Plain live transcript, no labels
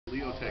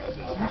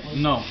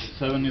No,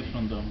 7 is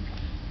from down.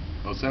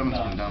 Oh, 7's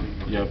from down.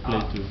 Yeah,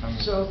 play 2.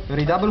 So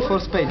Redouble for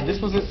spades.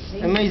 This was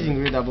an amazing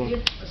redouble.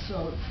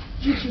 So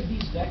each of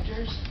these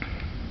vectors.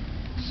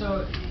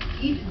 So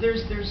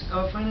there's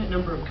a finite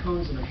number of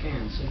cones in a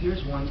fan. So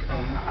here's one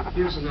cone.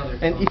 Here's another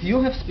cone. And if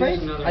you have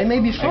spades, I may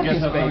be short in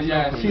spades,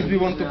 since we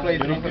want to play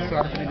You don't triple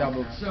swap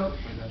redouble. So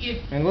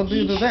And what do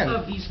you do then?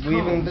 We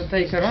even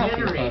take a rough.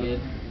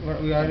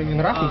 We are even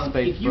roughing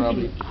spades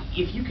probably.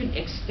 If you can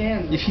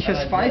extend. If he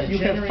has 5, you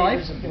have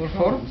 5 or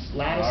 4.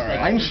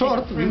 I'm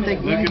short. We take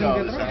Look even at all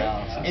get this rough.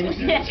 analysis. And if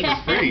you It's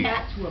free.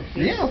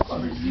 Yeah, of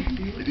course.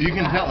 You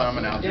can tell I'm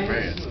an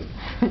algebraic.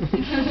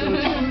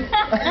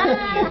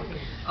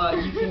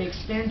 You can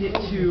extend it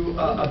to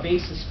a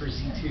basis for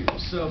Z2.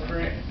 So for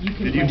you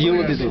can Did you deal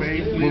with if it?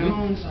 the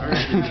cones are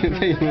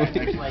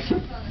like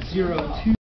 0, 2.